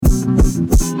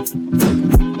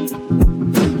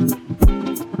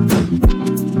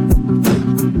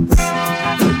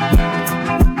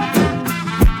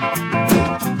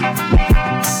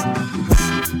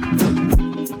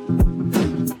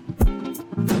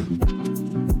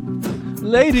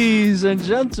Ladies and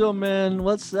gentlemen,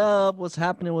 what's up? What's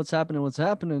happening? What's happening? What's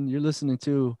happening? You're listening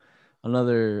to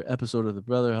another episode of the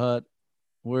Brother Hut.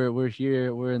 We're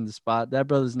here. We're in the spot. That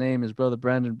brother's name is Brother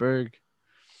Brandon Berg.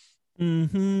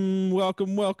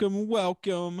 Welcome, welcome,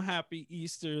 welcome. Happy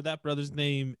Easter. That brother's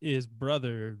name is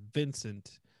Brother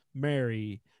Vincent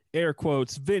Mary, air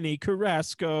quotes, Vinny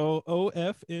Carrasco,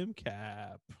 OFM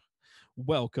Cap.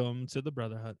 Welcome to the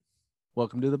Brother Hut.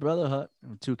 Welcome to the Brother Hut.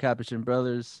 Two Capuchin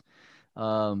brothers,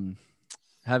 um,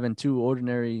 having two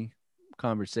ordinary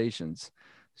conversations.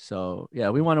 So yeah,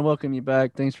 we want to welcome you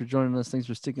back. Thanks for joining us. Thanks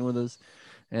for sticking with us.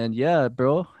 And yeah,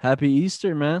 bro, happy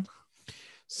Easter, man.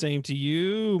 Same to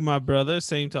you, my brother.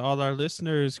 Same to all our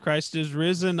listeners. Christ is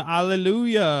risen.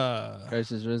 Hallelujah.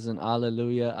 Christ is risen.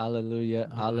 Hallelujah. Hallelujah.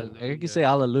 Hallelujah. You can say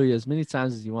hallelujah as many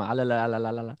times as you want.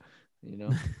 Hallelujah. You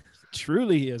know?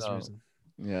 Truly he is So, risen.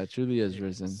 Yeah, truly is Yes.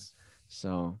 risen.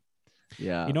 So,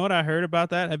 yeah. You know what I heard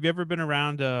about that? Have you ever been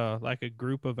around like a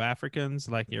group of Africans?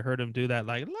 Like you heard them do that,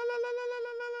 like la la la la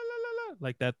la la la la la,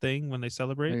 like that thing when they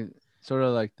celebrate. Like, sort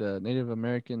of like the Native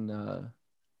American,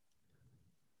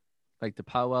 like the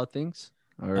powwow things,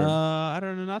 or I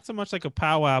don't know, not so much like a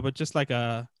powwow, but just like a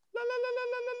la la la la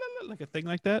la la la, like a thing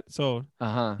like that. So,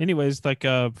 uh-huh. anyways, like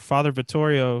Father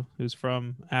Vittorio, who's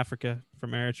from Africa,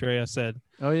 from Eritrea, said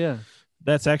Oh yeah.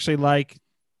 that's actually like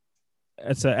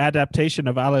it's an adaptation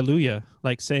of Alleluia,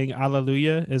 like saying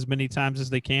Alleluia as many times as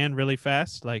they can, really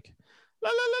fast, like la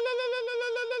la la la la la la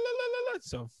la la la la la.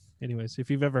 So, anyways,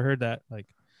 if you've ever heard that, like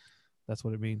that's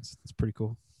what it means. It's pretty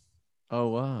cool. Oh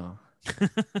wow.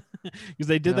 Because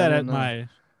they did Yeah, I that at didn't know.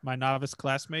 my novice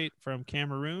classmate from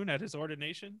Cameroon at his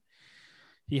ordination.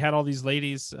 He had all these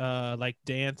ladies like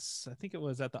dance. I think it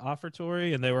was at the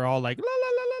offertory, and they were all like la la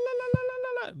la la la la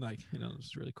la la la, like it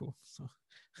was really cool. So.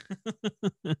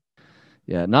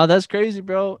 Yeah, no, that's crazy,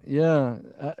 bro. Yeah,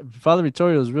 Father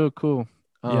Vittorio is real cool.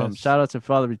 Yes. Shout out to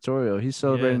Father Vittorio. He's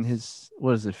celebrating Yes. his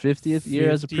what is it, 50th year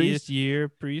as a 50th priest. year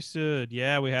priesthood.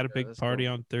 Yeah, we had a big that's party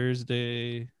cool. on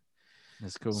Thursday.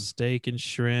 That's cool. Steak and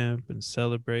shrimp and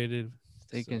celebrated.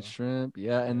 Steak and So, shrimp,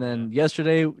 yeah. And yeah. then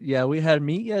yesterday, yeah, we had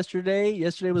meat yesterday.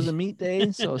 Yesterday was a meat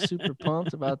day, so super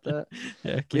pumped about that.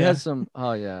 Heck We yeah. had some.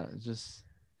 Oh yeah, just.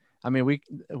 I mean,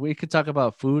 we could talk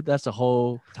about food. That's a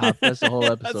whole top. That's a whole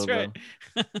That's episode, right.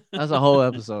 bro. That's a whole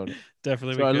episode.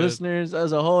 Definitely So we our could. listeners,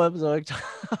 as a whole episode,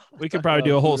 We could talk probably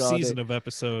do about a whole food all day. season of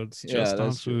episodes Yeah, just on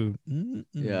that's true. food. Mm-mm.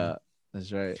 Yeah,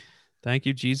 that's right. Thank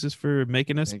you, Jesus, for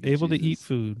making us Thank you, able to eat Jesus.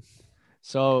 food.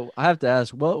 So I have to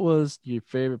ask, what was your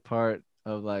favorite part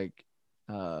of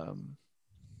um,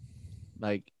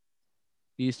 like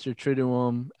Easter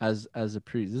Triduum as a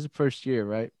priest? This is the first year,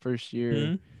 right? First year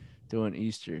Hmm? doing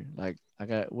Easter. Like I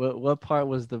got what part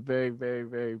was the very, very,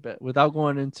 very best without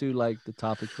going into like the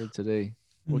topic for today.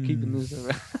 We're keeping this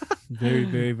Very,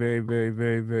 very, very, very,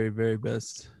 very, very, very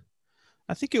best.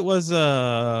 I think it was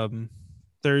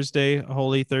Thursday,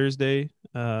 Holy Thursday.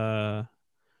 yeah.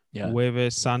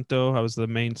 Jueves Santo. I was the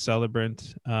main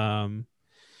celebrant.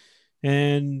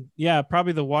 And yeah,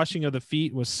 probably the washing of the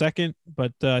feet was second,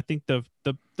 but I think the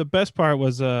best part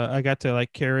was I got to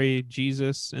like carry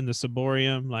Jesus in the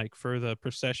ciborium, like for the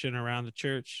procession around the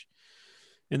church.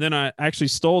 And then I actually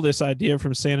stole this idea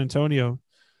from San Antonio.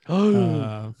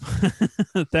 Oh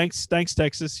Uh, thanks,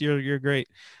 Texas. You're great.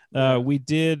 yeah. We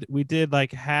did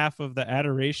like half of the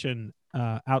adoration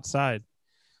outside,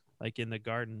 like in the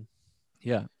garden,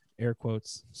 Yeah. air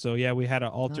quotes. So yeah, we had an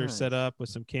altar set Nice. up with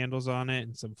some candles on it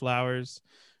and some flowers,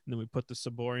 and then we put the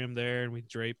ciborium there and we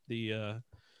draped the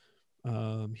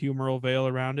humeral veil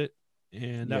around it,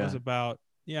 and that was Yeah. about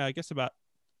I guess about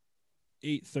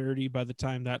 8:30 by the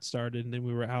time that started, and then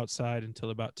we were outside until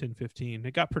about 10:15.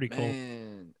 It got pretty cold,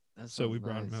 Man, that so we sounds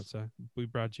brought him nice. outside. We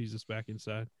brought Jesus back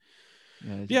inside.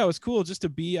 Yeah. Yeah, it was cool just to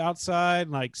be outside,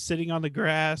 like sitting on the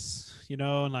grass,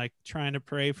 and like trying to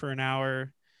pray for an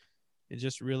hour and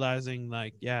just realizing,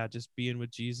 like, yeah, just being with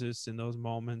Jesus in those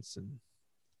moments and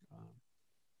um,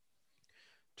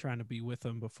 trying to be with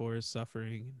him before his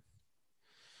suffering.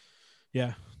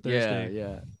 Yeah, Yeah. Thursday.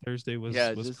 Yeah. Thursday was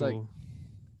Yeah. Just like cool.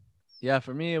 yeah,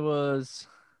 for me it was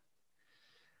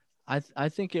I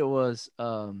think it was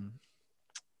uh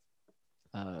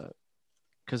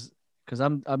because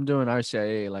I'm doing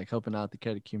RCIA, like helping out the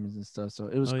catechumens and stuff. So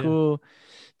it was Oh yeah. cool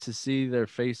to see their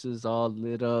faces all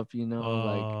lit up, like when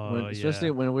Oh especially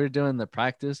yeah. when we're doing the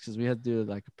practice, because we had to do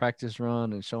like a practice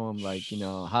run and show them like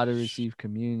how to receive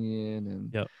communion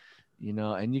and Yep. you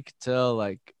know, and you could tell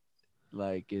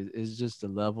it's just a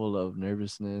level of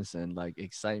nervousness and like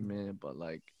excitement, but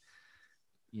like,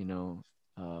 you know,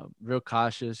 real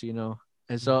cautious, you know.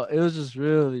 And so it was just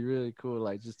really, really cool,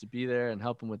 like just to be there and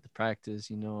help him with the practice,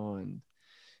 you know, and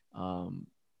um,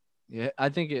 yeah, I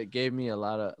think it gave me a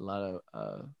lot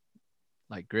of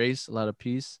like grace, a lot of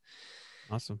peace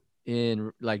Awesome.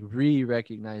 in like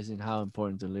recognizing how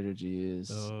important the liturgy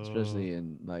is, Oh, especially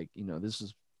in like, you know, this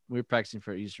is we're practicing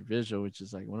for Easter Vigil, which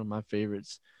is like one of my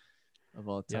favorites of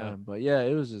all yeah. time. But yeah,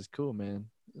 it was just cool, man.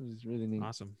 It was really neat.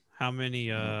 Awesome. How many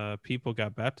Yeah. people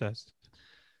got baptized?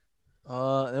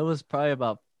 It was probably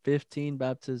about 15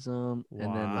 baptism and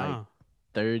then like Wow.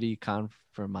 30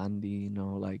 confirmandi, you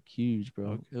know, like huge,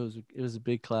 bro. Okay. It was a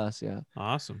big class, yeah.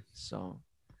 Awesome. So,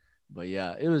 but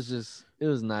yeah, it was nice. It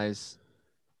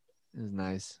was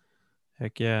nice.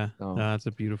 Heck yeah. So, That's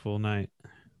a beautiful night.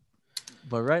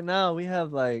 but right now we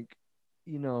have like,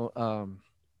 you know,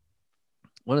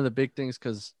 one of the big things,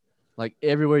 because like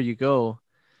everywhere you go,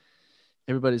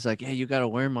 everybody's like, hey, you got a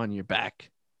worm on your back.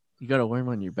 You got a worm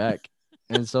on your back.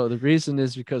 And so the reason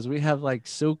is because we have like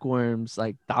silkworms,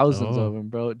 like thousands of Oh, them,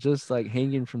 bro, just like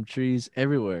hanging from trees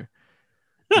everywhere.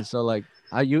 And so like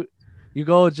you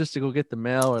go just to go get the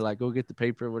mail or like go get the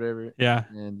paper or whatever, yeah.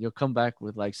 and you'll come back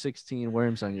with like 16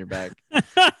 worms on your back.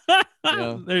 You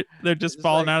know, they're it's just just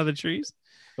falling like, out of the trees.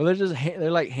 well, they're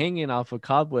like hanging off of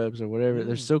cobwebs or whatever.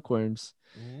 They're Mm. silkworms,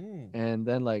 Mm. and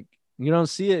then like you don't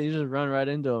see it, you just run right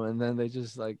into them, and then they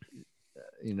just like,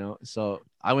 you know. So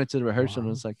I went to the rehearsal and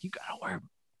Wow. was like, "You got a worm?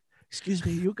 Excuse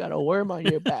me, you got a worm on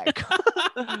your back?"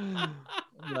 I'm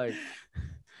like,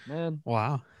 man,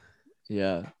 Wow.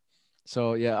 yeah.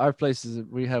 So yeah, our places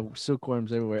we have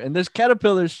silkworms everywhere, and there's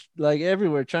caterpillars like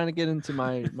everywhere trying to get into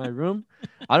my room.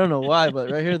 I don't know why, but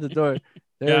right here at the door,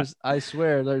 Yeah. I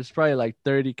swear there's probably like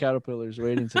 30 caterpillars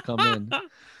waiting to come in That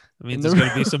means in there's the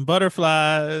gonna be room. some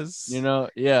butterflies.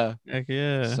 Yeah. Heck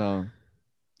yeah. So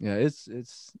yeah, it's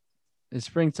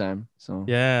springtime. So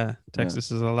Yeah. yeah,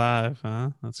 Texas is alive,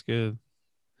 huh? That's good.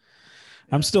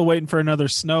 I'm yeah, still waiting for another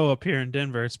snow up here in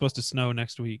Denver. It's supposed to snow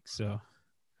next week, so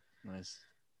nice.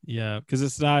 yeah, because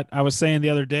it's not. I was saying the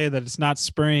other day that it's not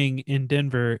spring in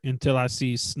Denver until I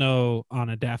see snow on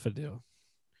a daffodil.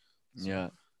 So Yeah.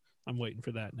 I'm waiting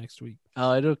for that next week.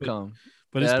 Oh, it'll But come.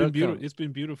 it's Yeah, been it'll beautiful. come. It's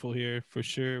been beautiful here for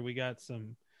sure. We got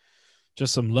some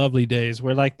lovely days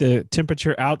where like the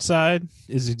temperature outside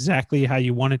is exactly how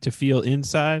you want it to feel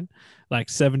inside, like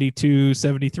 72,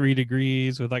 73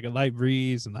 degrees with like a light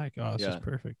breeze and like, oh, it's just Yeah,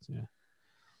 perfect. Yeah.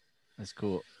 that's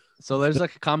cool. So there's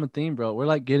like a common theme, bro. We're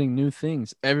like getting new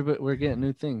things. We're getting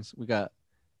new things. We got,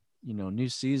 you know, new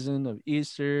season of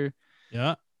Easter.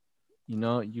 Yeah. You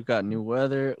know, you got new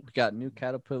weather. We got new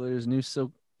caterpillars, new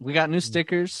silk. We got new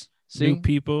stickers. New See,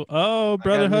 people. Oh, I got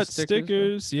Brother new Hut stickers, bro.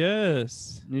 stickers.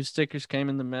 Yes. New stickers came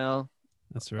in the mail.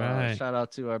 That's right. Shout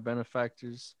out to our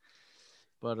benefactors.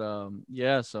 But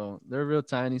yeah, so they're real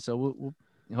tiny. So we'll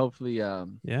hopefully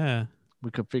Yeah.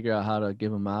 we could figure out how to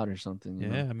give them out or something. You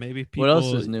know, Yeah. Maybe what else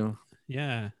people. is new?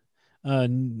 Yeah.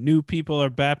 New people are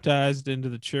baptized into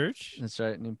the church. That's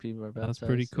right. New people are That's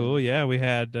pretty baptized. cool. Yeah, we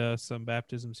had some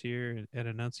baptisms here at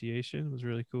Annunciation. It was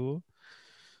really cool.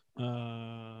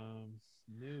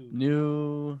 New,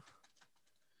 New.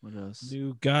 What else?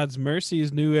 new God's mercy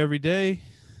is new every day.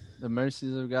 The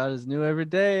mercies of God is new every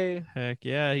day. Heck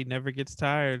yeah, He never gets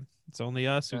tired. It's only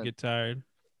us who Trying- get tired.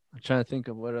 I'm trying to think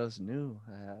of what else new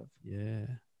I have. Yeah.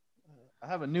 I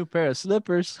have a new pair of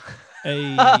slippers.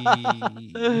 Hey.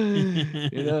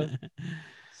 You know.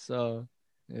 So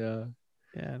yeah.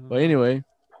 Yeah. But anyway,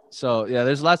 so yeah,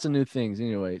 there's lots of new things.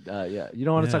 Anyway, yeah. You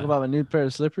don't want to talk Yeah. about my new pair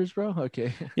of slippers, bro?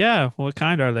 Okay. Yeah. What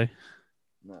kind are they?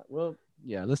 Nah, well,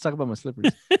 yeah. Let's talk about my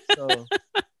slippers. So,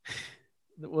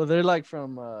 well, they're like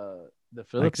from the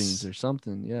Philippines or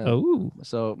something. Yeah. Oh.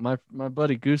 So my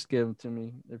buddy Goose gave them to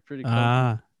me. They're pretty comfy.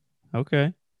 Ah.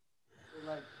 Okay.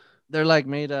 They're like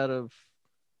made out of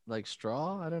like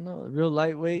straw. I don't know, real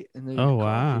lightweight, and they're Oh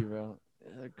wow. comfy, bro. Yeah,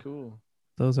 they're cool.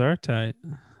 Those are tight.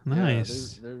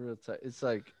 Nice. Yeah, they're real tight. It's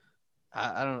like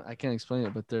I can't explain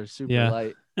it, but they're super Yeah.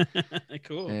 light,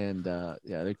 Cool. and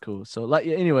yeah, they're cool. So like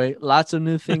anyway, lots of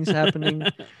new things happening.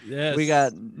 Yes. We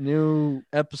got new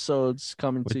episodes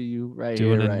coming We're to you right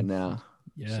doing here, it. right now.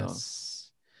 Yes.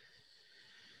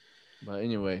 But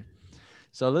anyway,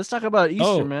 so let's talk about Easter,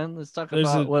 Oh, man. Let's talk there's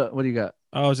about a- what do you got?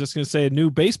 I was just gonna say a new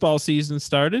baseball season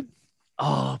started.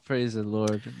 Oh, praise the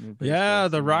Lord. New baseball Yeah,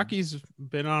 the season. Rockies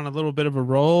been on a little bit of a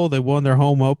roll. They won their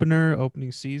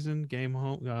opening season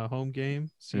home game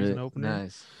season Really opener.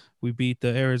 nice. We beat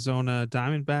the Arizona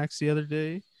Diamondbacks the other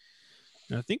day.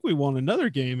 And I think we won another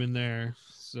game in there.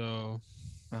 So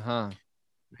Uh-huh.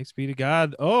 Thanks be to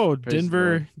God. Oh, Praise the Lord.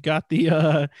 Denver got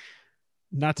the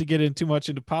not to get in too much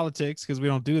into politics because we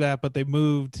don't do that, but they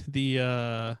moved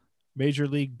the Major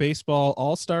League Baseball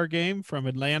All-Star game from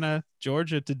Atlanta,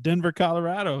 Georgia to Denver,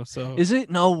 Colorado. So Is it?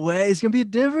 No way. It's gonna be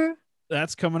Denver.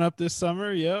 that's coming up this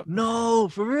summer. Yep. No,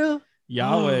 for real.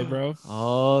 Yahweh, bro.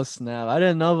 Oh snap! I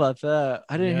didn't know about that.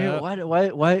 I didn't hear.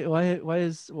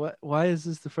 Yeah. Why is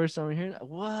this the first time we're hearing that?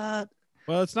 What?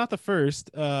 Well, it's not the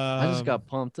first. I just got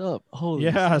pumped up. Holy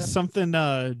Yeah, snap! something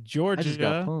I just got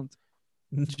Georgia. pumped.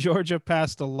 Georgia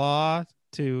passed a law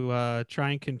to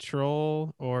try and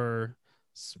control, or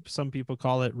some people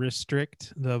call it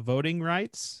restrict, the voting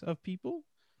rights of people.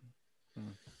 Hmm.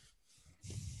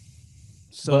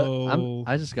 But So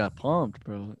I just got pumped,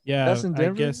 bro. yeah, That's in I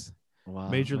Denver. guess Wow.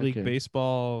 Major League Okay.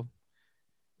 Baseball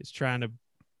is trying to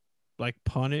like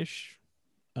punish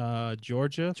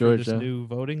Georgia for this Georgia. new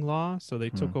voting law. So they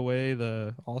Hmm. took away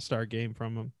the All-Star game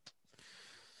from them.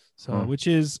 So Huh. which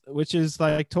is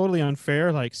like totally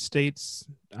unfair. Like states,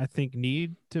 I think,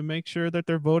 need to make sure that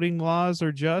their voting laws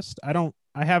are just.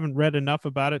 I haven't read enough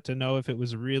about it to know if it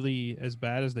was really as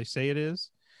bad as they say it is.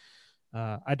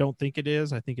 I don't think it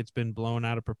is. I think it's been blown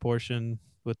out of proportion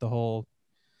with the whole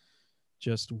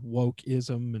just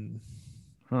wokeism and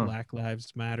Huh. Black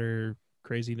Lives Matter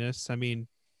craziness. I mean,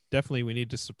 definitely we need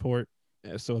to support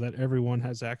so that everyone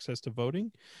has access to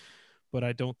voting, but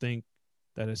I don't think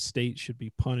that a state should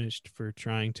be punished for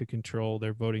trying to control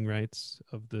their voting rights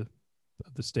of the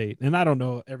state. And I don't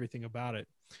know everything about it.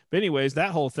 But anyways,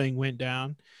 that whole thing went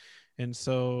down. And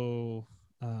so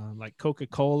like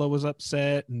Coca-Cola was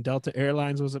upset and Delta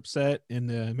Airlines was upset, and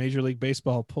the Major League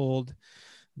Baseball pulled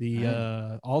the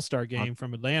Dang. All-Star game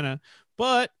from Atlanta,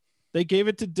 but they gave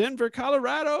it to Denver,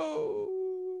 Colorado.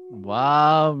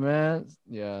 Wow, man.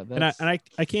 Yeah, And I and that's I,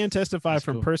 I can testify that's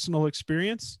from cool. personal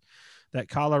experience that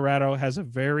Colorado has a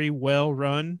very well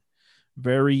run,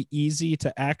 very easy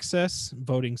to access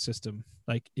voting system.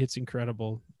 Like it's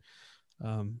incredible.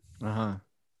 Um, Uh-huh.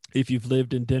 if you've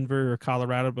lived in Denver or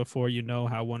Colorado before, you know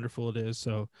how wonderful it is.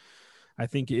 So I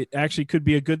think it actually could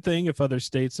be a good thing if other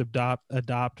states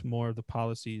adopt more of the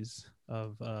policies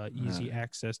of Yeah. easy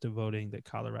access to voting that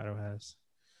Colorado has.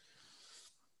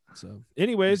 So,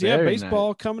 anyways, yeah, Very nice.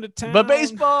 baseball coming to But town.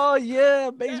 baseball, yeah,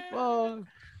 Yeah. baseball.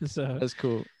 So, That's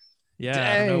cool. yeah,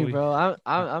 I don't know. Dang, We bro. I'm uh,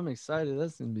 I'm, I'm excited.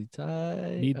 That's gonna be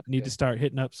tight. need to Okay. start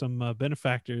hitting up some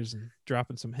benefactors and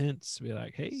dropping some hints. Be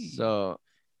like, hey, So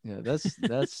yeah, that's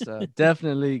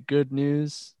definitely good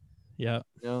news. yeah,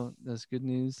 That's good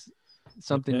news. yep,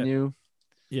 Something yeah, new.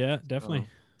 yeah, definitely.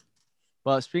 Oh.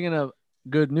 But speaking of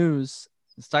good news,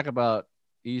 let's talk about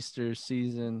Easter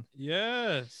season.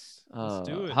 Yes, let's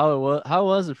do it. How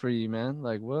was it for you, man?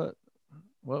 Like what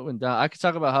went down? I could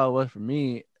talk about how it was for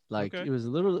me. Like Okay, it was a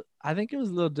little I think it was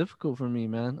a little difficult for me,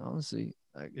 man, honestly.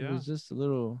 Like it yeah, was just a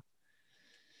little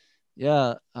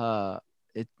yeah,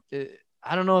 it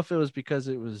I don't know if it was because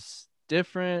it was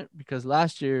different because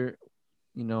last year,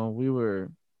 we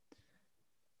were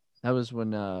that was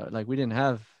when like we didn't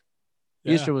have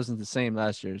yeah, Easter wasn't the same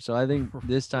last year. So I think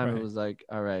this time it right. was like,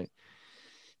 all right,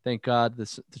 thank God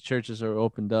the churches are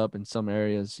opened up in some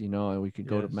areas, and we could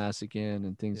go to Yes, mass again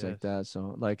and things like yes, that.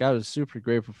 So like I was super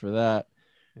grateful for that.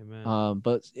 amen.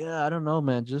 But yeah, I don't know,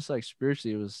 man. Just like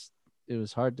spiritually, it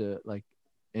was hard to like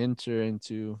enter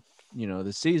into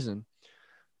the season.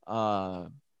 Uh,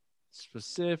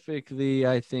 Specifically,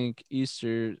 I think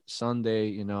Easter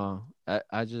Sunday.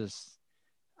 I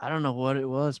don't know what it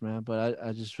was, man, but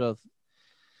I just felt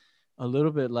a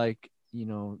little bit like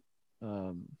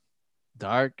um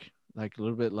dark, like a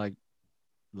little bit like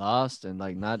lost and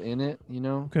like not in it.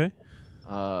 Okay.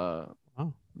 Uh,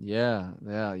 Wow. yeah,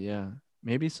 yeah, yeah.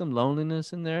 Maybe some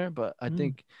loneliness in there, but I Mm.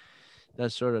 think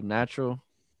that's sort of natural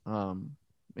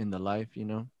in the life.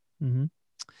 Mm-hmm.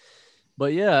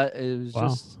 But yeah, it was Wow.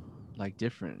 just like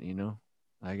different.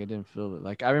 Like I didn't feel it.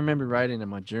 Like I remember writing in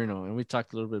my journal, and we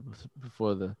talked a little bit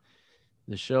before the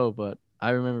show, but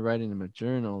I remember writing in my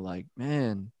journal, like,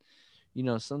 man,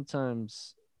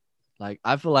 sometimes like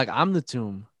I feel like I'm the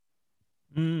tomb,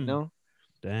 you Mm. know,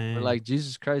 where Dang. like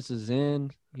Jesus Christ is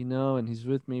in, and he's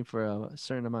with me for a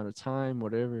certain amount of time,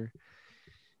 whatever.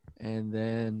 And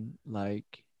then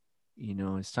like,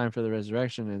 it's time for the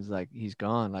resurrection. And it's like he's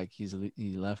gone, like he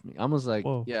left me. Almost like,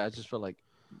 Whoa. yeah, I just felt like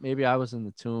maybe I was in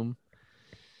the tomb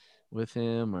with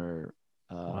him, or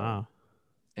Wow.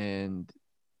 and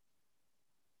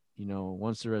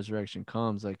once the resurrection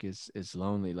comes, like it's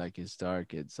lonely, like it's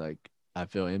dark, it's like I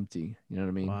feel empty. You know what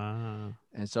I mean? Wow.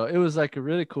 And so it was like a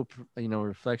really cool,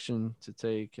 reflection to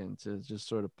take and to just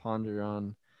sort of ponder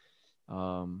on,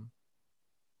 um,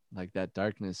 like that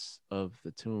darkness of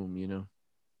the tomb.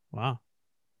 Wow.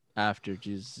 after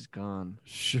Jesus is gone.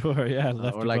 Sure. Yeah.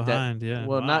 Left Or her like that. behind. Yeah.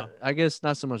 Well, not, Wow. I guess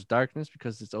not so much darkness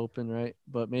because it's open, right?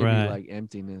 But maybe Right. like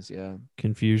emptiness. Yeah.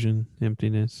 Confusion,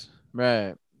 emptiness.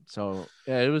 Right. So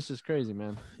yeah, it was just crazy,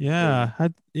 man.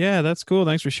 Crazy. Yeah, that's cool.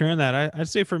 Thanks for sharing that. I'd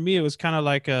say for me it was kind of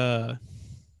like a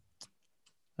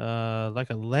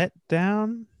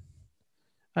letdown,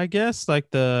 I guess. Like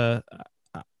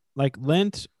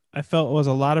Lent, I felt was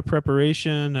a lot of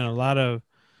preparation and a lot of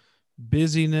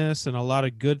busyness and a lot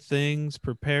of good things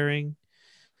preparing.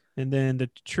 And then the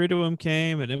Triduum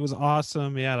came and it was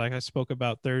awesome. Yeah, like I spoke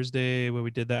about Thursday where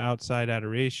we did the outside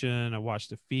adoration. I watched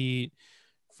the feet.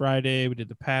 Friday we did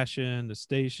the Passion, the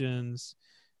Stations.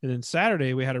 And then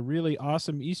Saturday we had a really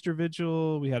awesome Easter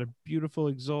vigil. We had a beautiful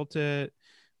Exultet.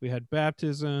 We had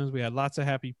baptisms. We had lots of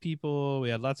happy people. We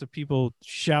had lots of people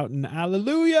shouting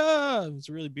Hallelujah. It was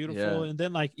really beautiful. Yeah. And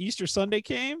then like Easter Sunday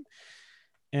came,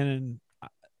 and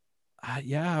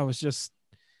yeah, I was just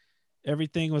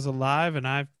everything was alive, and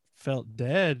I felt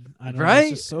dead. I don't know. It's Right.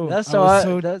 just so That's I how was I.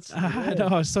 so That's I yeah. know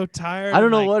I was so tired I don't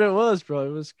and know like what it was, bro.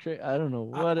 It was crazy. I don't know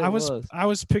what I it was was. I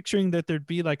was picturing that there'd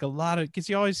be like a lot of because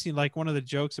you always see like one of the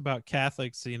jokes about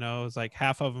Catholics, is like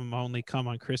half of them only come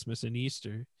on Christmas and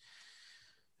Easter.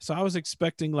 So I was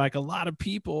expecting like a lot of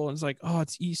people. And it's like, oh,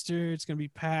 it's Easter, it's gonna be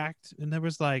packed, and there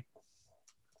was like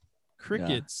Yeah.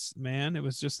 crickets, man. It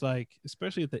was just like,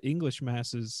 especially at the English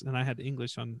masses, and I had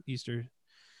English on Easter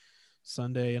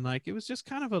Sunday, and like it was just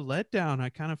kind of a letdown. I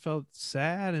kind of felt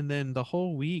sad, and then the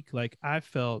whole week, like I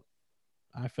felt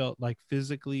like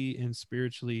physically and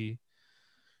spiritually,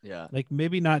 Yeah. like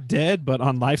maybe not dead, but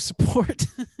on life support.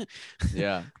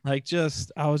 Yeah. Like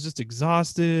just I was just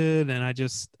exhausted, and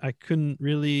I couldn't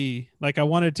really like I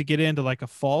wanted to get into like a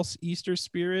false Easter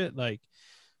spirit, like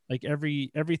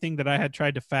everything that I had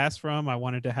tried to fast from, I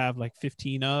wanted to have like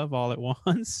 15 of all at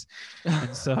once.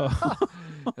 And so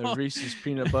And Reese's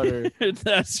peanut butter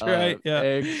that's right. Yeah.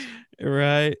 eggs.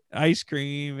 Right. Ice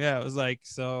cream. Yeah. It was like,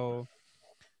 so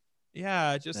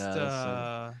yeah, just, Yeah,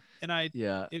 that's and I,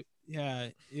 yeah. it, yeah,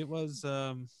 it was,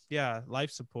 yeah,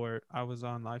 life support. I was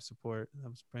on life support. That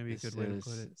was maybe a It's good way to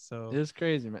put it's it. So, it's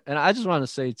crazy, man. And I just want to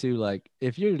say too, like,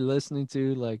 if you're listening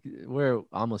to, like, we're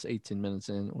almost 18 minutes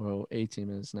in, we're 18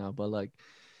 minutes now, but like,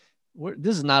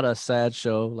 this is not a sad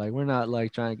show. Like, we're not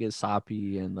like trying to get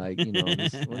soppy and like,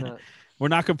 this we're not, we're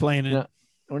not you complaining. know,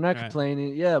 we're not Right.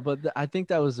 complaining. Yeah, but I think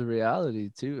that was the reality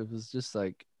too. It was just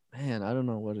like, man, I don't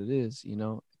know what it is.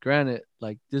 Granted,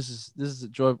 like this is a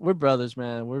joy. We're brothers,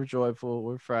 man. We're joyful.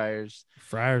 We're friars.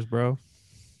 Friars, bro.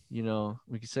 We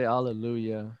can say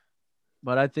hallelujah,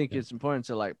 but I think Yeah. it's important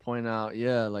to like point out,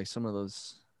 yeah, like some of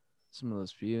those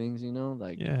feelings,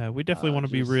 like Yeah. We definitely want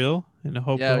to be just real, and yeah, we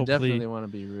hopefully definitely want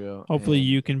to be real. hopefully And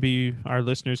you can be our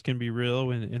listeners can be real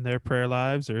in their prayer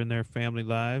lives or in their family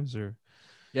lives or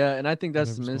yeah, and I think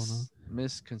that's the whatever's going on.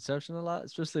 misconception a lot,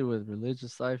 especially with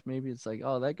religious life. Maybe it's like,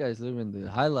 oh, that guy's living the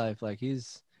high life, like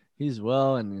he's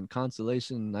well and in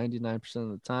consolation 99% of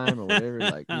the time or whatever,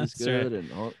 like he's That's right. good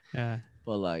and all. Yeah.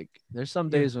 But like, there's some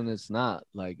Yeah. days when it's not.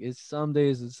 Like, it's some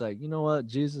days it's like, you know what,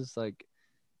 Jesus, like,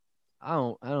 I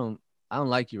don't, I don't, I don't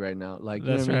like you right now. Like, you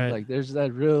know That's what I mean? right. Like, there's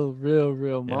that real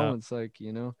Yeah. moments, like,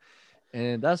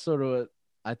 and that's sort of what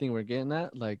I think we're getting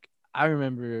at. Like, I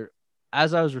remember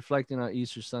as I was reflecting on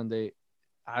Easter Sunday,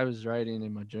 I was writing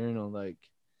in my journal, like,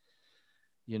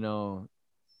 you know,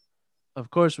 of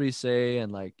course we say,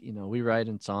 and like, we write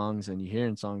in songs and you hear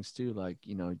in songs too, like,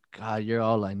 God, you're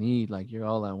all I need, like, you're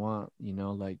all I want,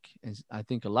 like, and I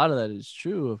think a lot of that is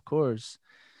true, of course.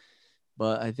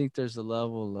 But I think there's a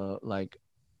level of like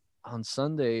on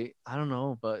Sunday, I don't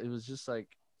know, but it was just like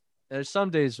there's some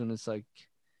days when it's like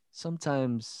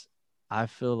sometimes I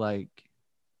feel like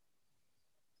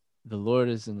the Lord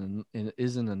isn't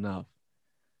enough,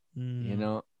 you Mm.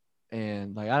 know,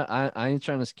 and like I ain't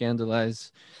trying to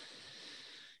scandalize,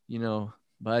 you know,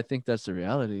 but I think that's the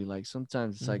reality. Like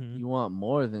sometimes it's like Mm-hmm. you want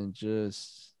more than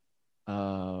just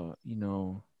uh, you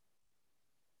know,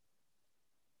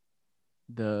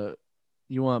 the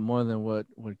you want more than what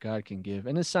God can give.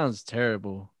 And it sounds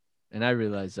terrible, and I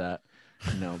realize that,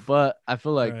 but I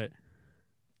feel like Right.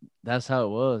 that's how it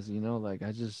was, like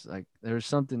I just like there was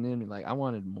something in me, like I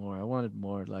wanted more. I wanted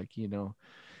more, like,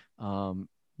 um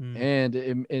Mm. and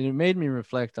it made me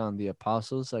reflect on the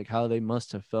apostles, like how they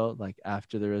must have felt like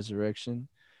after the resurrection,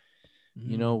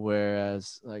 Mm.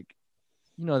 whereas like,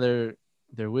 they're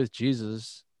with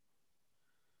Jesus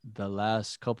the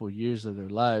last couple years of their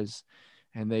lives,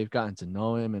 and they've gotten to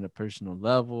know him in a personal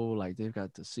level, like they've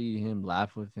got to see him,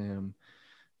 laugh with him,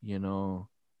 you know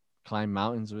climb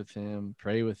mountains with him,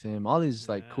 pray with him, all these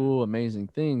like Yeah. cool, amazing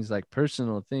things, like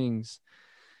personal things.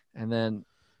 And then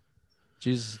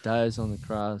Jesus dies on the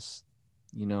cross,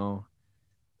 you know,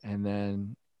 and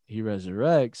then he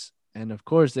resurrects. And of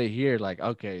course, they hear like,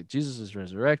 okay, Jesus is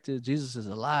resurrected, Jesus is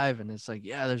alive, and it's like,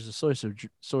 yeah, there's a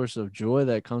source of joy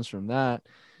that comes from that.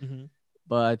 Mm-hmm.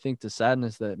 But I think the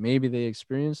sadness that maybe they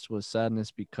experienced was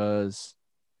sadness because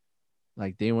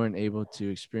like they weren't able to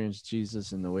experience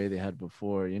Jesus in the way they had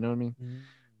before. You know what I mean? Mm-hmm.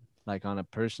 Like on a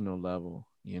personal level,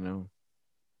 you know.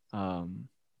 Um,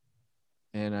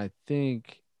 and I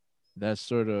think that's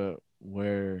sort of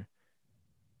where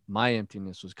my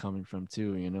emptiness was coming from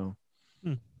too. You know,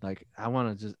 like I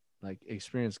want to just like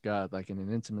experience God like in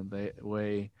an intimate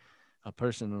way, a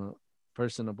personable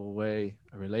way,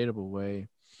 a relatable way.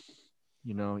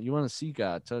 You know, you want to see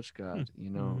God, touch God, you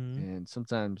know, Mm-hmm. and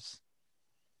sometimes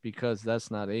because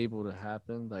that's not able to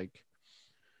happen, like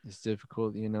it's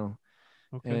difficult, you know.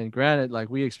 Okay. And granted, like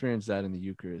we experience that in the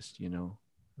Eucharist, you know,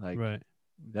 like Right.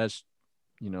 that's,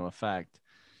 you know, a fact.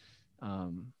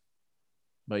 Um,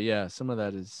 but yeah, some of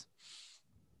that is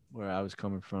where I was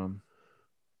coming from.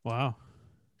 Wow.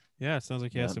 Yeah, it sounds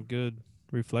like you had Yeah. some good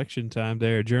reflection time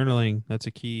there. Journaling, that's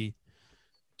a key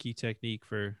technique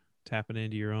for tapping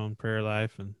into your own prayer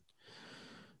life and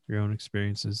your own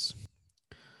experiences.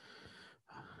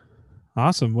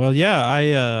 Awesome. Well, yeah,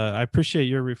 I appreciate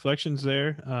your reflections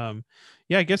there.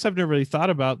 Yeah, I guess I've never really thought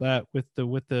about that with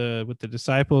the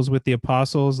disciples, with the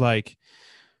apostles. Like,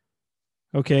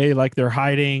 okay, like they're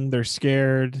hiding, they're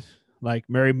scared. Like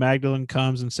Mary Magdalene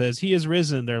comes and says, "He is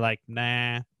risen." They're like,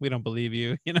 "Nah, we don't believe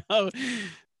you." You know,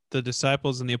 the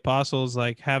disciples and the apostles,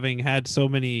 like having had so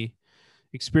many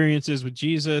experiences with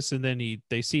Jesus, and then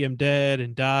they see him dead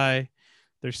and die.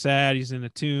 They're sad. He's in a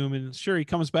tomb, and sure, he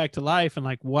comes back to life, and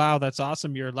like, wow, that's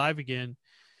awesome, you're alive again.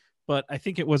 But I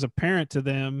think it was apparent to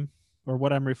them, or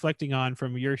what I'm reflecting on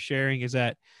from your sharing is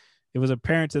that it was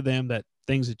apparent to them that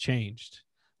things had changed.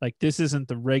 Like this isn't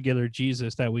the regular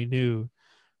Jesus that we knew.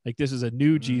 Like this is a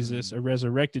new Jesus, Mm, a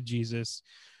resurrected Jesus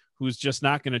who's just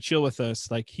not going to chill with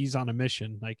us. Like he's on a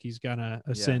mission. Like he's going to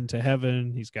yeah. ascend to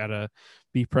heaven. He's got to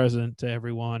be present to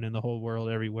everyone in the whole world,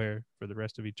 everywhere for the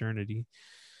rest of eternity.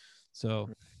 So,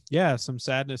 yeah, some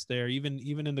sadness there.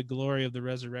 Even in the glory of the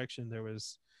resurrection, there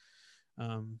was,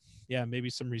 yeah, maybe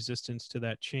some resistance to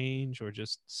that change or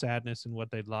just sadness in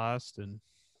what they'd lost. And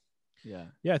Yeah.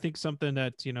 yeah, I think something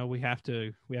that we have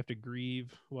to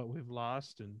grieve what we've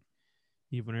lost, and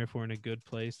even if we're in a good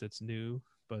place that's new.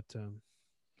 But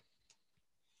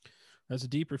that's a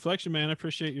deep reflection, man. I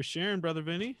appreciate your sharing, brother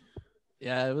Vinny.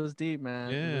 Yeah. It was deep,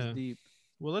 man. It was Yeah. deep.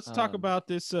 Well, let's talk Um, about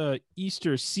this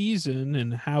Easter season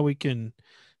and how we can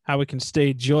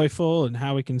stay joyful and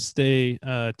how we can stay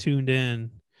tuned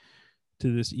in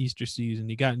to this Easter season.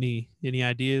 You got any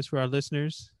ideas for our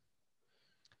listeners?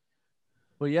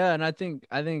 but yeah,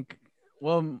 and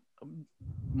well,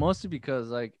 mostly because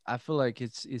like I feel like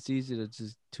it's easy to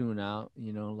just tune out,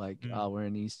 you know, like Mm. we're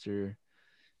in Easter,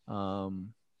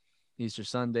 um, Easter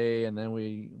Sunday, and then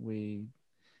we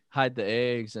hide the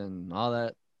eggs and all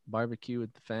that barbecue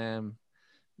with the fam,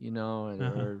 you know, and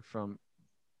Uh-huh. or from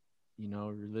you know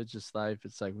religious life.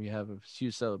 It's like we have a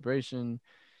huge celebration,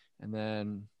 and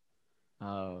then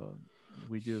uh,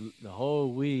 we do the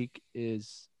whole week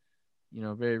is you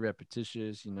know very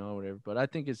repetitious, you know, whatever. But I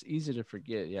think it's easy to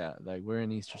forget. Yeah, like we're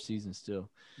in Easter season still.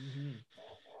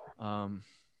 Mm-hmm. Um,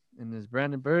 and as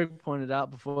Brandon Berg pointed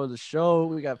out before the show,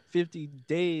 we got 50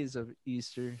 days of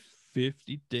Easter,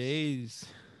 50 days.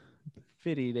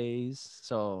 50 days.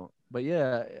 So, but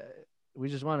yeah, we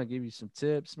just want to give you some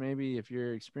tips. Maybe if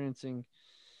you're experiencing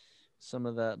some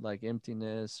of that like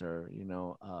emptiness or, you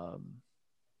know,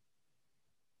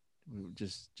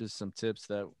 just some tips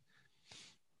that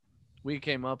we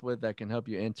came up with that can help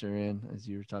you enter in as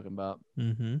you were talking about.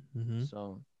 Mm-hmm. Mm-hmm.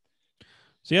 So,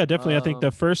 So yeah, definitely. I think the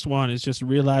um, first one is just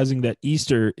realizing that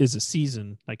Easter is a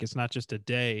season. Like it's not just a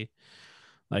day.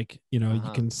 Like you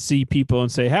uh-huh. can see people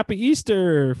and say Happy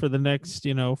Easter for the next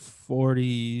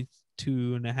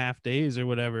 42 and a half days or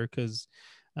whatever, because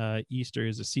Easter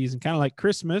is a season, kind of like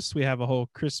Christmas. We have a whole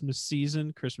Christmas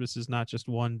season. Christmas is not just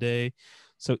one day.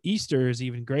 So Easter is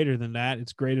even greater than that.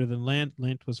 It's greater than Lent.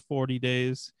 Lent was 40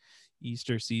 days.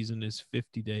 Easter season is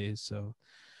 50 days. So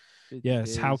 50 yes,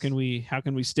 days. how can we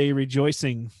stay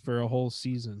rejoicing for a whole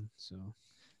season? So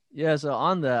Yeah, so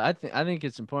on that, I think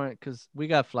it's important because we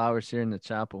got flowers here in the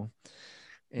chapel,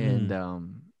 and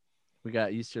mm. we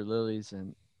got Easter lilies,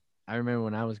 and I remember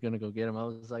when I was gonna go get them, I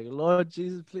was like, Lord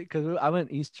Jesus, please, because I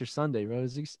went Easter Sunday, bro. It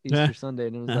was Easter Sunday,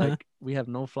 and it was Uh-huh. like we have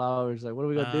no flowers. Like, what are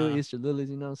we gonna do? uh, Easter lilies,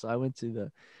 you know? So I went to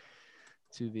the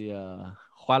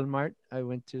Walmart. I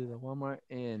went to the Walmart,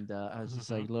 and I was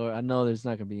just uh-huh. like, Lord, I know there's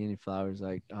not gonna be any flowers.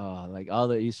 Like, oh, like all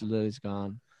the Easter lilies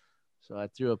gone. So I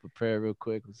threw up a prayer real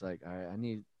quick. Was like, all right, I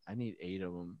need 8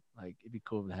 of them. Like it'd be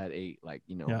cool if I had 8. Like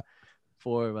Yeah.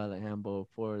 4 by the handbowl,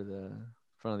 4 at the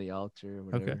front of the altar, or Okay.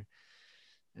 whatever.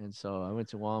 And so I went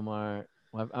to Walmart.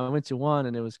 Well, I went to one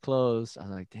and it was closed. I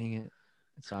was like, dang it.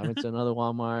 So I went to another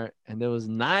Walmart and there was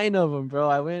 9 of them, bro.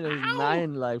 I went, it was Ow!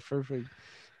 9, like perfect.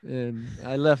 And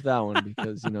I left that one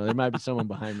because there might be someone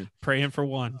behind me. Praying for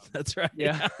one. That's right.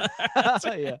 Yeah. That's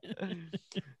right. Yeah.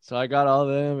 So I got all of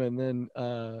them, and then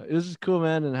it was just cool,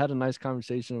 man, and I had a nice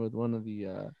conversation with one of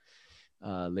the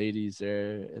ladies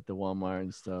there at the Walmart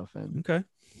and stuff. And Okay.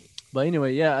 but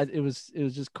anyway, yeah, it was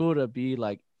just cool to be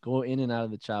like go in and out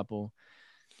of the chapel,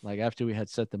 like after we had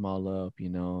set them all up,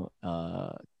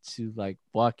 to like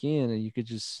walk in and you could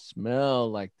just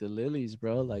smell like the lilies,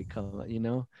 bro, like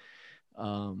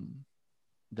um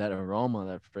that aroma,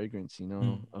 that fragrance,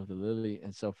 of the lily.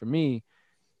 And so for me,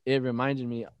 it reminded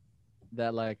me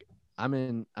that like I'm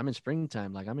in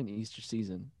springtime, like I'm in Easter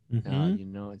season, Mm-hmm.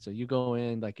 and so you go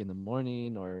in like in the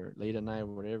morning or late at night or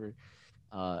whatever,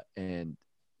 and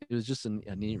it was just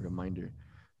a neat reminder.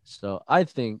 So I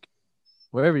think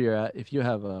wherever you're at, if you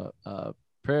have a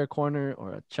prayer corner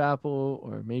or a chapel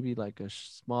or maybe like a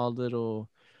small little,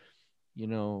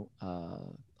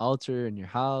 altar in your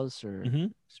house or Mm-hmm.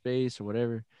 space or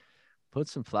whatever, put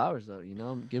some flowers up,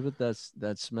 give it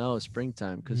that smell of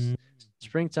springtime, because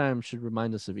springtime should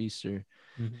remind us of Easter,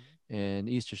 Mm-hmm. and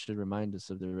Easter should remind us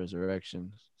of the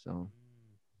resurrection. So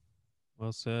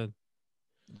Well said.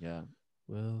 yeah,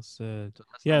 Well said. so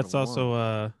that's Yeah, number it's also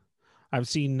one. I've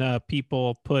seen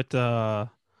people put a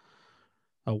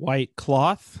white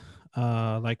cloth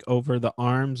like over the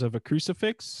arms of a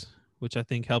crucifix, which I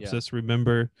think helps Yeah, us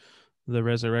remember the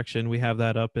resurrection. We have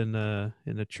that up in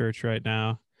the church right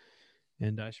now,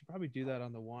 and I should probably do that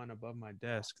on the one above my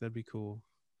desk. That'd be cool.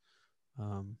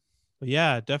 Um, but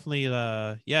yeah, definitely.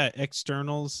 Yeah,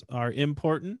 externals are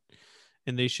important,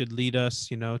 and they should lead us,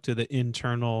 to the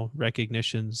internal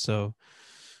recognition. So,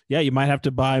 yeah, you might have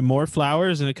to buy more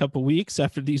flowers in a couple weeks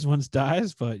after these ones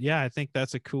dies. But yeah, I think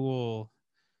that's a cool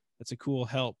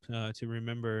help to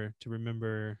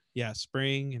remember. Yeah,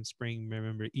 spring, and spring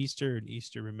remember Easter, and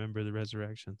Easter remember the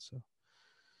resurrection. So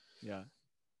yeah,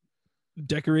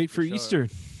 decorate for for sure. Easter.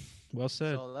 Well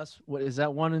said. So that's what is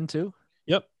that, 1 and 2?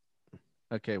 Yep.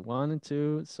 Okay, 1 and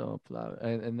 2. So flower,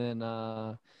 and then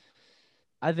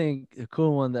I think a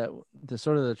cool one that the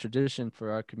sort of the tradition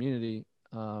for our community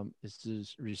is to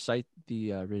recite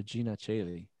the Regina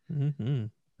Caeli Mm-hmm.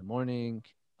 in the morning,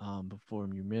 before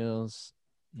your meals,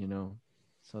 you know.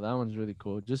 So that one's really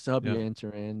cool, just to help you Yep.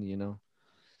 enter in,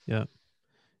 Yep.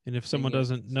 And if sing someone it.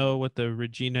 doesn't know So what the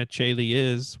Regina Caeli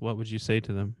is, what would you say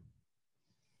to them?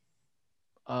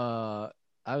 uh,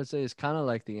 I would say it's kind of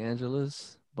like the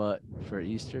Angelus, but for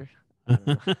Easter. I don't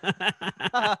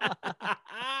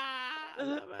I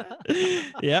love it.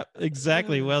 know. Yep,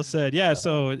 exactly. Well said. Yeah,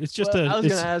 so it's just Well, a I was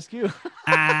gonna it's ask you.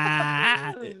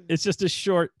 it's just a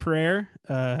short prayer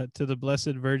to the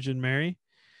Blessed Virgin Mary.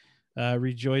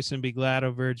 Rejoice and be glad,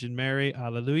 O Virgin Mary.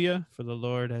 Alleluia, for the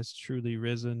Lord has truly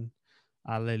risen.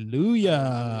 Alleluia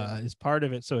Hallelujah. is part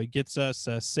of it. So it gets us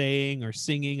saying or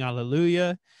singing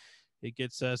Alleluia. It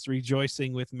gets us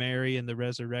rejoicing with Mary in the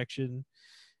resurrection.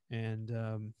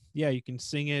 And yeah, you can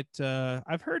sing it.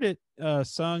 I've heard it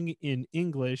sung in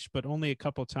English, but only a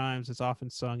couple times. It's often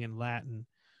sung in Latin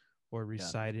or Yeah.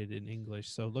 recited in English.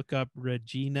 So look up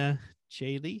Regina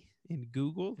Caeli in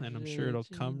Google, and I'm sure it'll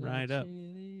come Regina right up.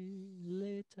 Caeli,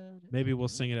 later. Maybe we'll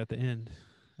Okay. sing it at the end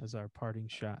as our parting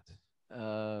shot. I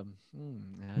don't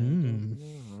Mm. know.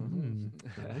 Mm.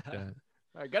 I like that.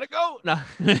 I gotta go. No.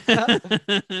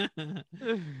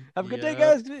 Have a good day, Yep.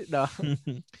 guys. No.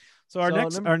 So our So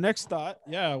next number our next thought,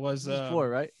 yeah, was this is 4,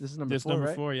 right? This is number this 4, number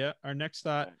right? 4, yeah. Our next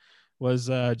All thought right. was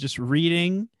just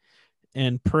reading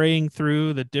and praying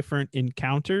through the different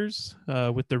encounters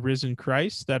with the risen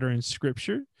Christ that are in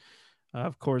Scripture.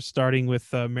 Of course, starting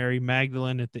with Mary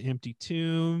Magdalene at the empty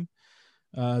tomb,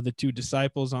 the 2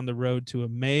 disciples on the road to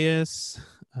Emmaus.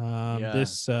 Yeah.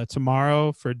 This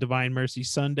tomorrow for Divine Mercy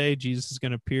Sunday, Jesus is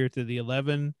going to appear to the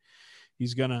 11.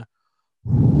 He's going to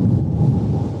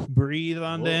breathe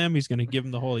on Whoa. them. He's going to give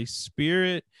them the Holy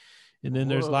Spirit. And then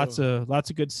there's lots Whoa.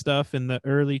 of good stuff in the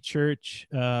early church,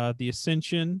 the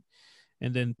Ascension,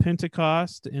 and then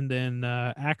Pentecost, and then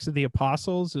Acts of the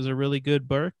Apostles is a really good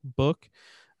book.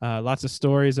 Lots of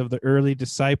stories of the early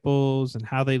disciples and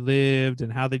how they lived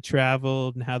and how they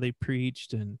traveled and how they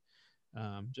preached, and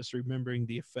just remembering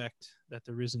the effect that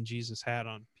the risen Jesus had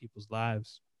on people's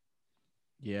lives.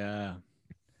 Yeah.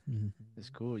 It's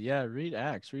cool. Yeah, read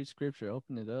Acts, read scripture,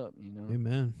 open it up,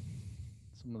 Amen.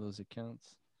 some of those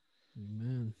accounts.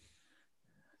 Amen.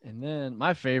 And then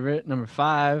my favorite, number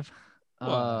 5,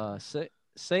 What?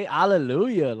 say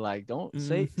hallelujah. Like don't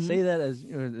Mm-hmm. say that as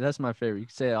that's my favorite. You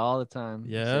can say it all the time.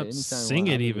 You can say it Yep. anytime you Sing want.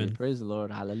 it Hallelujah. even. Praise the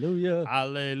Lord. Hallelujah.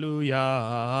 Hallelujah.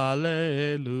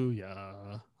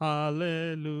 Hallelujah.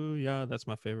 Hallelujah. That's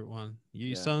my favorite one. Ye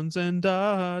Yeah. sons and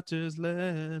daughters,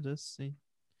 let us sing.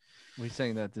 We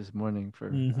sang that this morning for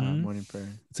Mm-hmm. morning prayer.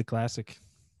 It's a classic.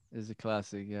 It's a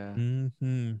classic, yeah.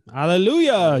 Mm-hmm. So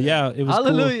Hallelujah. yeah. Yeah, it was cool.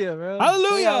 Hallelujah, bro. Say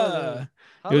hallelujah. Hallelujah.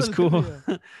 It was cool.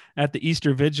 Hallelujah. At the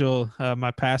Easter vigil,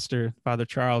 my pastor, Father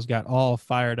Charles, got all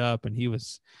fired up and he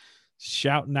was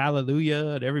shouting hallelujah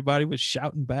and everybody was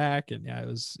shouting back. And yeah, it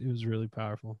was really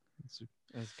powerful. That's good.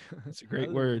 It's a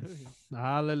great word. Hallelujah.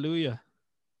 Hallelujah.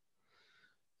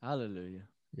 Hallelujah.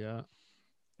 Yeah.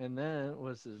 And then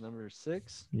what's his number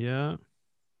 6 Yeah. or number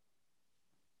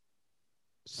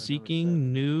 7?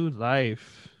 Seeking new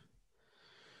life.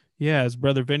 Yeah, as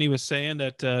Brother Vinny was saying,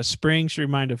 that spring should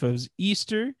remind us of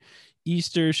Easter.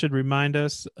 Easter should remind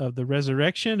us of the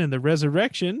resurrection, and the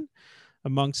resurrection,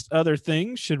 amongst other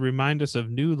things, should remind us of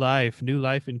new life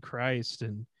in Christ.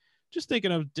 And just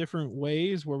thinking of different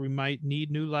ways where we might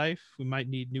need new life. We might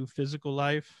need new physical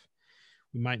life.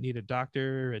 We might need a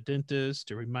doctor, a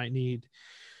dentist, or we might need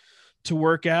to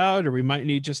work out, or we might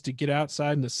need just to get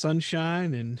outside in the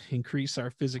sunshine and increase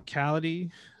our physicality.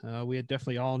 We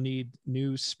definitely all need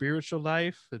new spiritual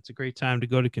life. It's a great time to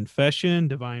go to confession,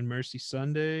 Divine Mercy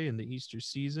Sunday, and the Easter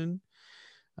season.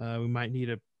 We might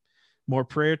need a more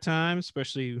prayer time,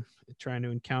 especially trying to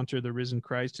encounter the risen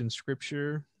Christ in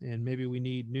Scripture. And maybe we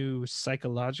need new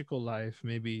psychological life.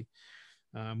 Maybe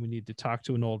we need to talk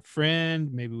to an old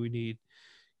friend. Maybe we need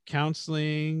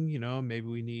counseling, maybe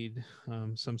we need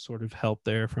some sort of help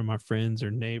there from our friends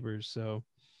or neighbors. So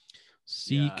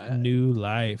seek Yeah, new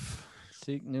life.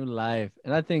 seek new life.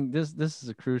 And I think this is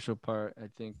a crucial part, I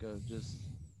think, of just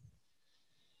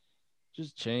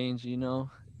change,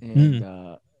 and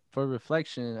Mm, for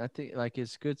reflection, I think like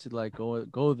it's good to like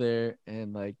go there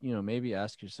and like, maybe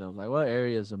ask yourself like what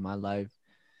areas of my life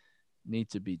need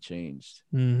to be changed,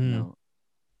 you mm-hmm, know.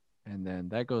 And then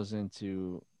that goes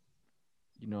into,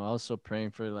 also praying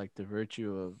for like the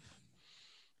virtue of,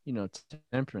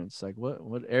 temperance. Like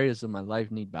what areas of my life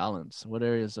need balance? What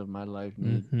areas of my life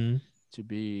need mm-hmm. to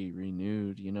be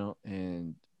renewed,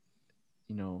 and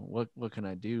what can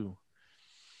I do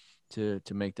to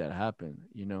make that happen,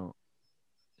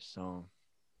 So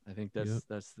I think Yep.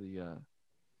 that's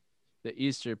the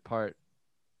Easter part,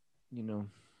 you know.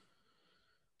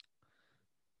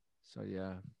 So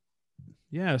yeah.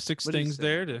 Yeah, six What do you things say?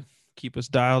 there to keep us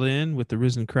dialed in with the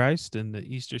risen Christ and the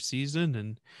Easter season.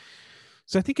 And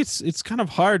so I think it's kind of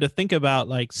hard to think about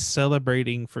like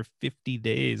celebrating for 50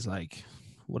 days. Like,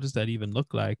 what does that even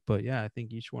look like? But yeah, I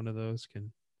think each one of those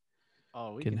can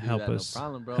Oh, we can can do help that, no us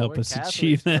problem, bro. help We're us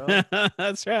achieve Catholics, bro. that.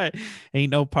 That's right.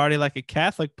 Ain't no party like a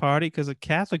Catholic party, because a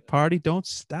Catholic party don't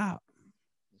stop.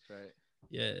 That's right.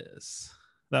 Yes.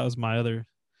 That was my other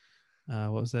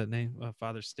what was that name?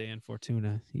 Father Stan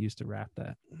Fortuna. He used to rap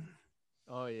that.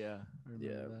 Oh yeah, I remember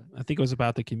Yeah. that. I think it was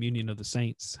about the communion of the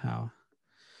saints, how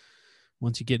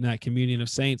once you get in that communion of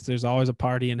saints, there's always a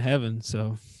party in heaven.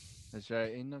 So That's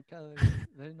right. Ain't no Catholic.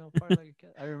 There's no party like a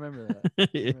Catholic. I remember that. I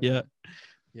remember yeah. that.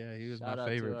 Yeah, he was my Shout out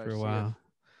to favorite our for a CF. while.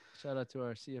 Shout out to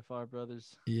our CFR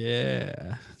brothers.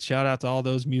 Yeah. Shout out to all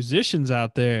those musicians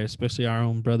out there, especially our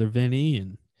own brother Vinny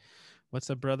and what's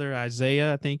that brother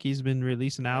Isaiah? I think he's been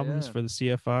releasing Oh albums yeah. for the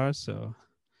CFR. So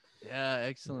Yeah,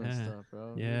 excellent yeah, stuff, bro.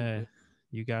 Really yeah, good.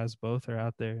 you guys both are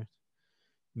out there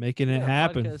making They it got a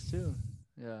happen. podcast too.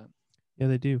 Yeah, Yeah,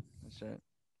 they do. that's right.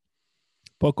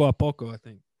 Poco a poco, I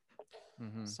think,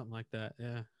 Mm-hmm. something like that.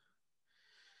 Yeah.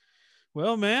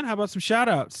 Well, man, how about some shout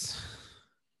outs?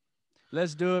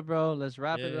 Let's do it, bro. Let's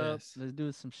wrap it up. Yes, Let's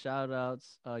do some shout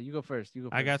outs. You go first. You go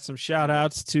I got first. some What shout you got?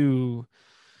 outs to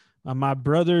my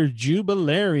brother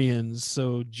Jubilarians.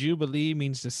 So Jubilee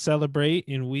means to celebrate,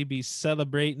 and we be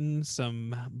celebrating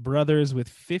some brothers with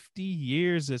 50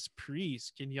 years as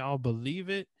priests. Can y'all believe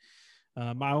it?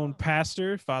 My own Wow.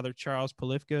 pastor, Father Charles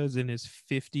Polifka, is in his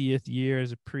 50th year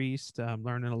as a priest. I'm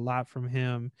learning a lot from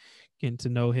him, getting to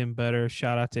know him better.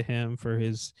 Shout out to him for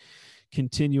his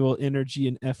continual energy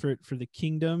and effort for the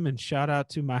kingdom. And shout out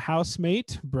to my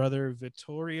housemate, Brother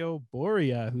Vittorio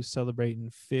Boria, who's celebrating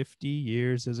 50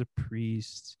 years as a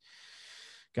priest.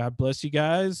 God bless you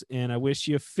guys, and I wish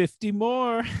you 50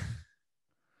 more.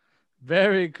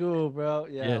 Very cool, bro.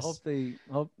 Yeah, Yes. hope they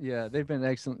hope. Yeah, they've been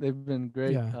excellent. They've been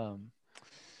great. Yeah.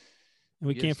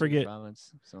 And Gifts to the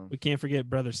province. So we can't forget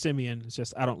Brother Simeon. It's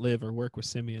just I don't live or work with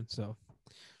Simeon. So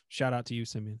shout out to you,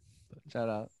 Simeon. But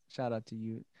shout out to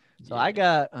you. So I yeah.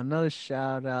 got another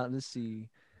shout out. Let's see.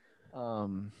 I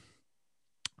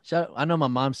know my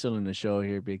mom's still in the show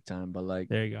here big time, but like,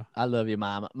 There you go. I love you,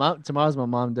 mom. Tomorrow's my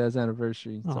mom and dad's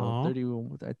anniversary. So Aw.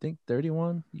 31, I think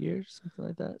 31 years, something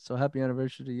like that. So happy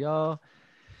anniversary to y'all.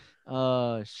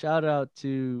 Shout out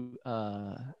to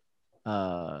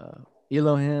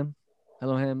Elohim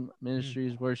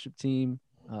Ministries worship team.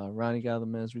 Ronnie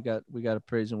Gallimens. We got a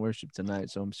praise and worship tonight.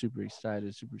 So I'm super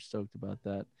excited, super stoked about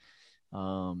that.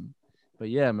 But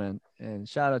yeah, man. And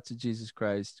shout out to Jesus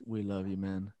Christ. We love you,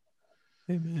 man.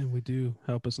 Amen. We do.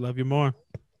 Help us love you more.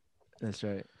 That's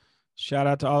right. Shout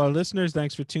out to all our listeners.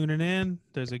 Thanks for tuning in.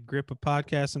 There's a grip of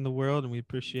podcasts in the world, and we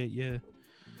appreciate you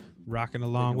rocking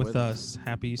along with us.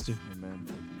 Happy Easter. Amen.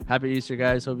 Happy Easter,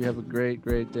 guys. Hope you have a great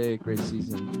day, great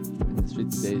season in these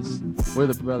 50 days. We're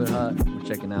the Brother Hut. We're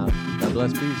checking out. God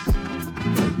bless.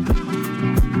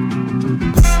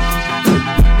 Peace.